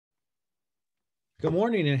Good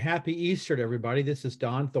morning and happy Easter to everybody. This is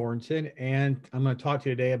Don Thornton, and I'm going to talk to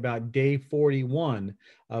you today about day 41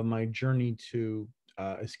 of my journey to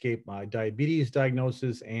escape my diabetes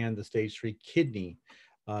diagnosis and the stage 3 kidney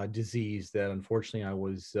disease that unfortunately I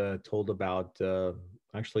was told about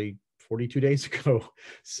actually 42 days ago.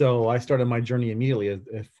 So I started my journey immediately,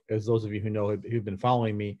 as those of you who know who've been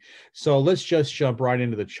following me. So let's just jump right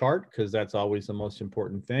into the chart because that's always the most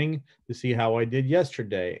important thing to see how I did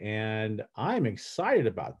yesterday. And I'm excited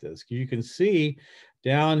about this. You can see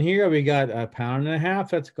down here, we got a pound and a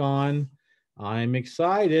half that's gone. I'm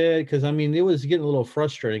excited because I mean, it was getting a little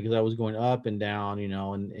frustrating because I was going up and down,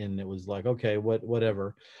 and it was like, okay,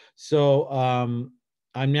 whatever. So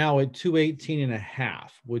I'm now at 218 and a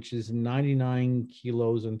half, which is 99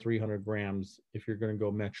 kilos and 300 grams if you're going to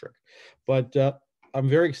go metric. But I'm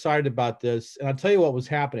very excited about this. And I'll tell you what was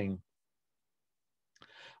happening.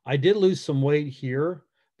 I did lose some weight here,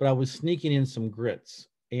 but I was sneaking in some grits.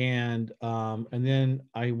 And then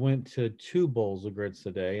I went to 2 bowls of grits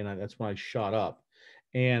today, and that's when I shot up.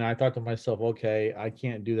 And I thought to myself, okay, I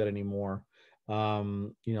can't do that anymore.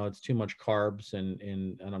 It's too much carbs,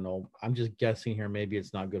 and I don't know. I'm just guessing here. Maybe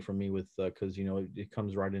it's not good for me with because it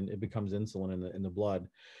comes right in. It becomes insulin in the blood.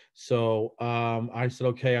 So I said,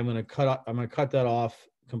 okay, I'm gonna cut that off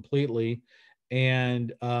completely,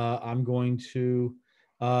 and I'm going to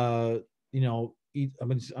eat.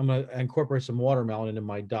 I'm gonna incorporate some watermelon into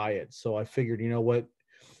my diet. So I figured, you know what,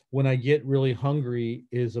 when I get really hungry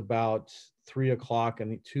is about 3 o'clock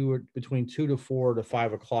and between 2 to 4 to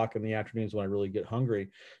 5 o'clock in the afternoons when I really get hungry.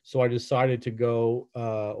 So I decided to go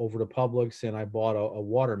over to Publix and I bought a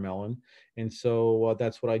watermelon. And so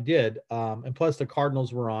that's what I did. And plus the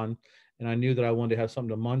Cardinals were on. And I knew that I wanted to have something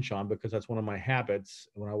to munch on because that's one of my habits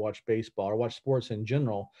when I watch baseball or watch sports in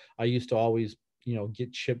general. I used to always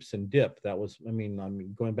get chips and dip. That was, I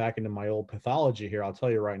mean, going back into my old pathology here, I'll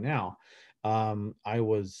tell you right now, I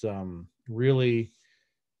was really,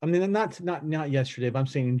 I mean, not yesterday, but I'm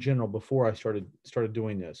saying in general, before I started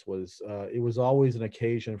doing this, was it was always an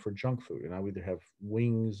occasion for junk food, and I would either have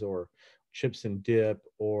wings or chips and dip,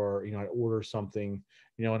 or I'd order something,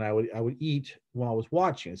 and I would eat while I was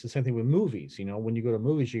watching. It's the same thing with movies. When you go to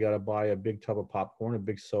movies, you got to buy a big tub of popcorn, a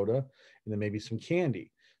big soda, and then maybe some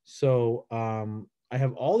candy. So I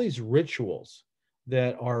have all these rituals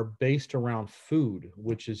that are based around food,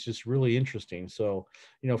 which is just really interesting. So,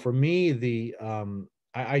 for me,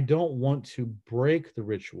 I don't want to break the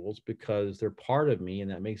rituals because they're part of me,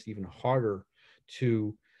 and that makes it even harder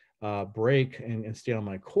to break and stay on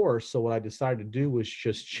my course. So what I decided to do was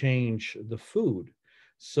just change the food.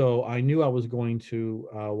 So I knew I was going to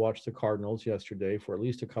watch the Cardinals yesterday for at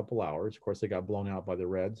least a couple hours. Of course, they got blown out by the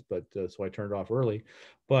Reds, but so I turned it off early.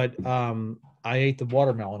 But I ate the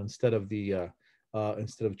watermelon instead of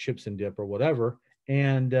chips and dip or whatever.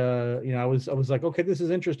 And I was like, okay, this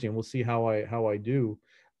is interesting. We'll see how I do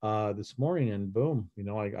this morning. And boom,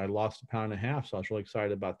 I lost a pound and a half. So I was really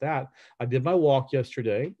excited about that. I did my walk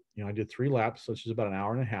yesterday. I did 3 laps, so it's just about an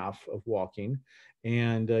hour and a half of walking.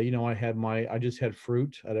 And I just had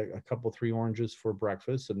fruit. I had a couple 3 oranges for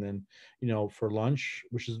breakfast, and then for lunch,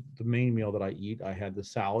 which is the main meal that I eat, I had the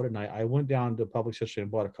salad. And I went down to Publix yesterday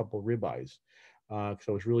and bought a couple of ribeyes because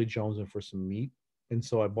I was really jonesing for some meat. And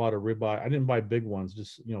so I bought a ribeye. I didn't buy big ones,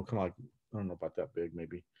 just kind of like, I don't know about that big,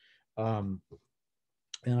 maybe. Um,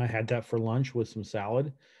 and I had that for lunch with some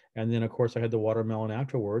salad. And then, of course, I had the watermelon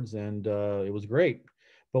afterwards, and it was great.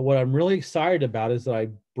 But what I'm really excited about is that I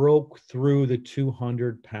broke through the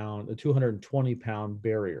 220 pound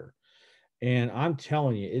barrier. And I'm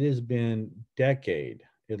telling you, it has been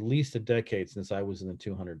at least a decade since I was in the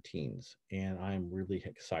 200 teens. And I'm really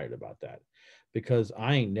excited about that because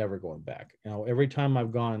I ain't never going back. Every time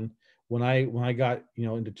I've gone, when I got,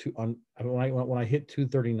 into when I hit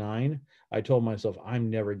 239, I told myself I'm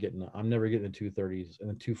never getting the 230s and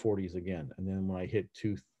the 240s again. And then when I hit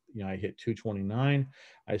I hit 229,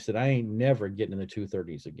 I said, I ain't never getting in the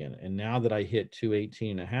 230s again. And now that I hit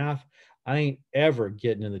 218 and a half, I ain't ever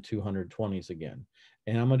getting in the 220s again.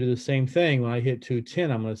 And I'm going to do the same thing when I hit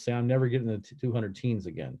 210. I'm going to say I'm never getting the 200 teens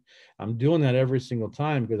again. I'm doing that every single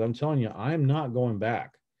time because I'm telling you, I'm not going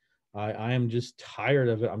back. I am just tired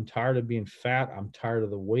of it. I'm tired of being fat. I'm tired of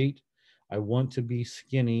the weight. I want to be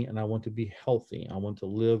skinny and I want to be healthy. I want to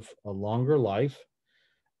live a longer life.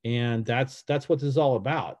 And that's what this is all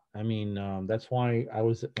about. I mean, that's why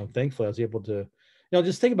thankfully I was able to,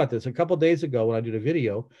 just think about this. A couple of days ago when I did a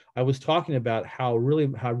video, I was talking about how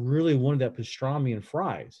I really wanted that pastrami and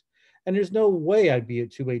fries. And there's no way I'd be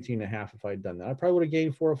at 218 and a half if I'd done that. I probably would have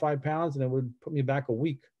gained 4 or 5 pounds and it would put me back a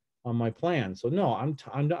week. on my plan. So no,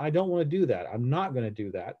 I don't want to do that. I'm not going to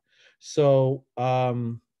do that. So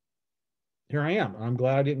here I am. I'm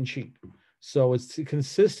glad I didn't cheat. So it's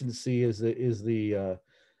consistency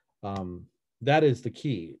um, that is the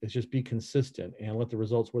key. Is just be consistent and let the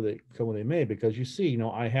results where they come when they may. Because you see,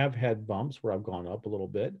 I have had bumps where I've gone up a little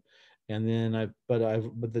bit, and then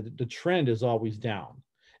but the trend is always down.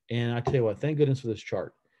 And I tell you what, thank goodness for this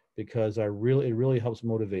chart, because it really helps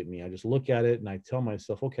motivate me. I just look at it and I tell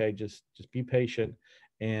myself, okay, just be patient,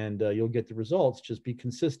 and you'll get the results. Just be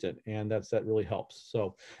consistent, and that really helps.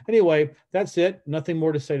 So anyway, that's it. Nothing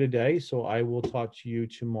more to say today. So I will talk to you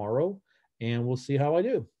tomorrow, and we'll see how I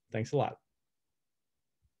do. Thanks a lot.